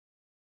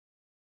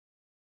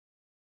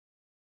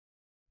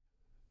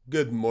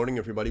Good morning,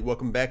 everybody.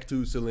 Welcome back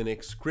to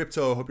Cilinix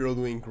Crypto. Hope you're all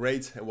doing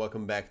great, and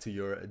welcome back to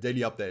your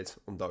daily update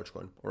on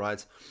Dogecoin. All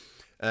right,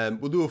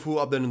 we'll do a full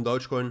update on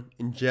Dogecoin.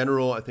 In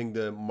general, I think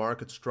the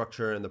market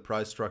structure and the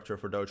price structure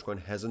for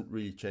Dogecoin hasn't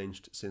really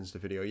changed since the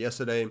video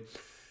yesterday.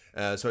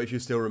 So if you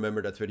still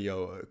remember that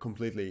video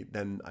completely,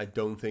 then I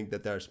don't think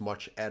that there's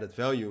much added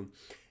value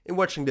in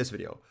watching this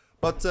video.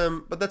 But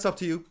that's up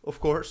to you,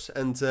 of course,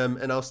 and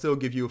I'll still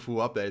give you a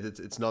full update.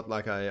 It's not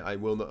like I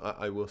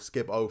will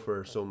skip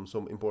over some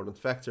important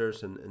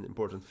factors and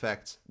important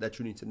facts that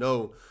you need to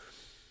know.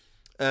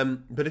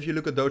 But if you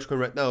look at Dogecoin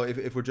right now,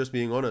 if we're just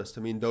being honest,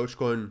 I mean,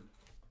 Dogecoin,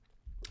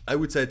 I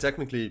would say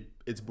technically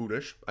it's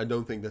bullish. I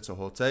don't think that's a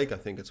hot take. I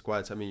think it's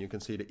quite, I mean, you can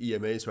see the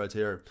EMAs right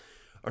here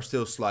are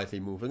still slightly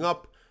moving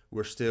up.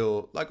 We're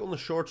still, like on the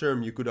short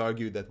term, you could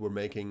argue that we're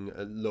making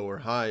lower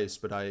highs,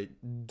 but I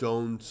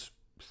don't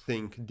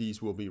think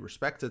these will be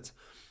respected,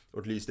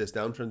 or at least this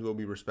downtrend will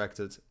be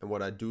respected. And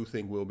what I do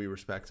think will be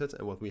respected,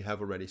 and what we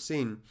have already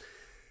seen,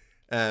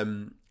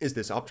 is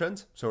this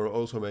uptrend. So we're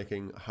also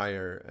making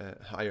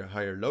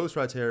higher lows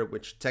right here,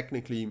 which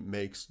technically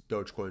makes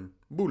Dogecoin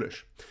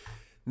bullish.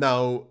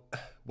 Now,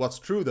 what's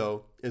true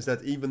though is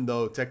that even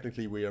though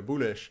technically we are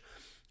bullish,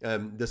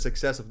 the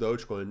success of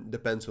Dogecoin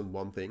depends on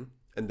one thing,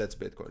 and that's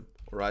Bitcoin.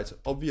 All right.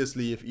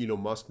 Obviously, if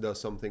Elon Musk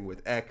does something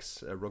with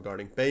X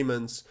regarding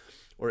payments,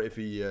 or if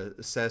he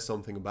says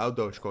something about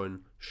Dogecoin,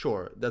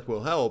 sure, that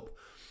will help.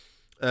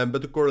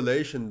 But the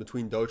correlation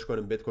between Dogecoin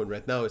and Bitcoin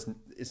right now is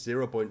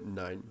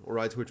 0.9, all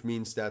right, which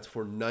means that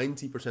for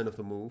 90% of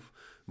the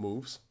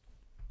moves,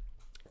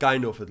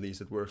 kind of, at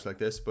least it works like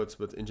this, but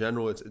in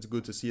general, it's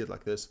good to see it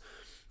like this.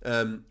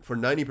 For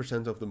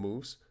 90% of the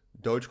moves,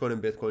 Dogecoin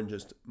and Bitcoin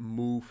just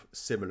move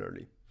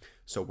similarly.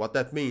 So what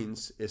that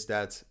means is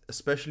that,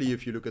 especially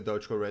if you look at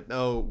Dogecoin right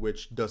now,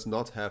 which does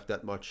not have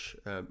that much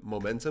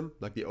momentum,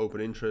 like the open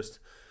interest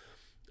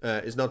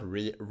is not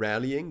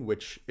rallying,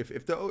 which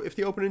if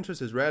the open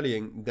interest is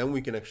rallying, then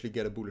we can actually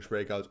get a bullish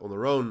breakout on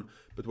our own.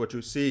 But what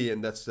you see,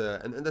 and that's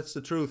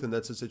the truth, and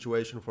that's the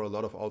situation for a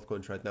lot of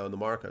altcoins right now in the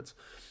market.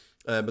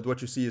 But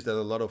what you see is that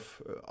a lot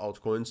of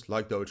altcoins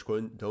like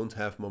Dogecoin don't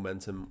have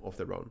momentum of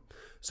their own.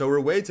 So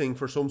we're waiting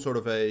for some sort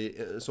of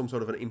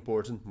an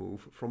important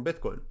move from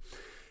Bitcoin.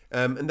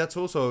 And that's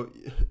also,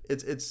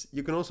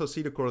 you can also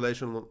see the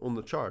correlation on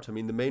the chart. I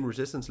mean, the main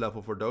resistance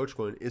level for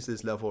Dogecoin is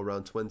this level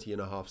around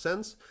 20.5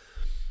 cents.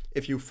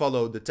 If you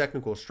follow the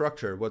technical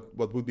structure,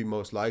 what would be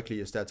most likely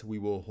is that we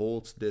will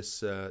hold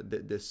this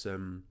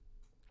kind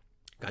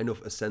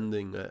of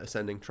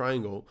ascending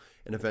triangle,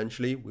 and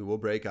eventually we will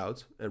break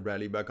out and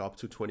rally back up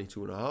to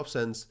 22.5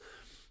 cents,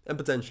 and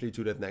potentially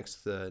to that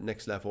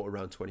next level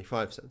around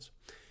 25 cents.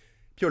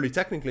 Purely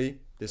technically,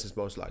 this is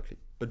most likely,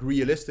 but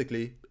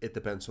realistically, it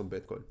depends on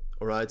Bitcoin.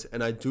 All right,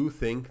 and I do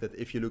think that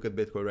if you look at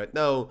Bitcoin right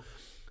now,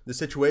 the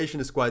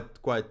situation is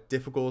quite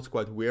difficult,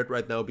 quite weird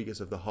right now because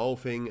of the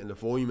halving, and the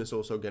volume is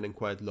also getting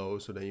quite low.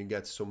 So then you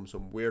get some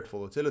weird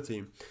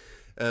volatility.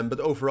 But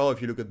overall,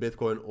 if you look at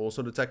Bitcoin,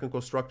 also the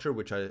technical structure,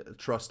 which I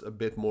trust a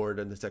bit more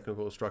than the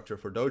technical structure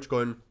for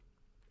Dogecoin,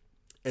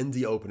 and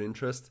the open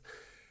interest,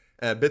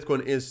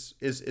 Bitcoin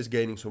is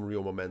gaining some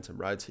real momentum,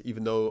 right?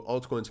 Even though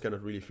altcoins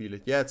cannot really feel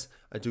it yet,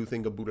 I do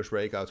think a bullish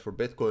breakout for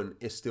Bitcoin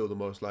is still the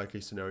most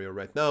likely scenario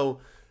right now.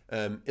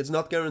 It's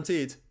not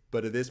guaranteed,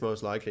 but it is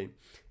most likely.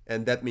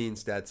 And that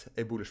means that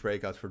a bullish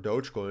breakout for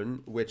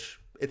Dogecoin,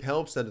 which it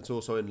helps that it's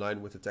also in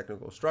line with the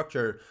technical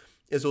structure,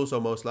 is also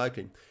most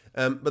likely.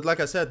 But like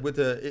I said,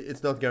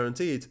 it's not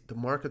guaranteed. The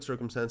market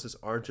circumstances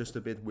are just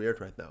a bit weird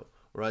right now,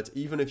 right?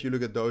 Even if you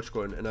look at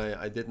Dogecoin, and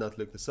I did not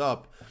look this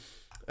up,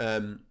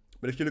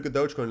 but if you look at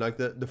Dogecoin, like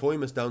the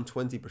volume is down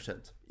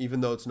 20%,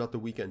 even though it's not the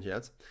weekend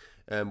yet,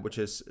 which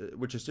is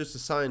just a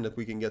sign that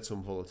we can get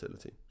some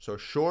volatility. So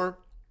sure,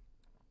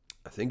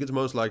 I think it's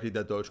most likely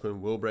that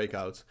Dogecoin will break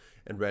out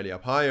and rally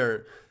up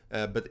higher.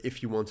 But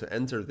if you want to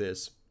enter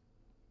this,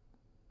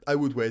 I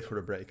would wait for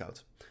the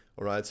breakout.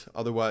 All right.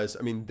 Otherwise,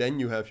 I mean, then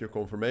you have your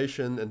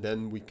confirmation, and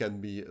then we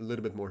can be a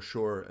little bit more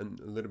sure and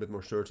a little bit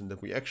more certain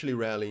that we actually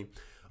rally.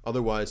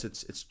 Otherwise,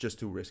 it's just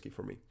too risky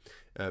for me.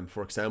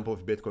 For example,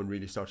 if Bitcoin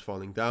really starts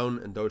falling down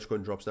and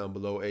Dogecoin drops down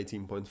below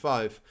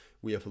 18.5,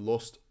 we have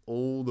lost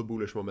all the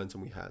bullish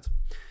momentum we had.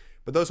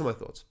 But those are my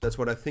thoughts. That's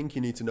what I think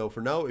you need to know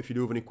for now. If you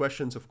do have any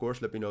questions, of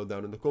course, let me know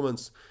down in the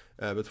comments.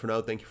 But for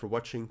now, thank you for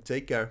watching.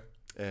 Take care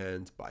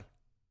and bye.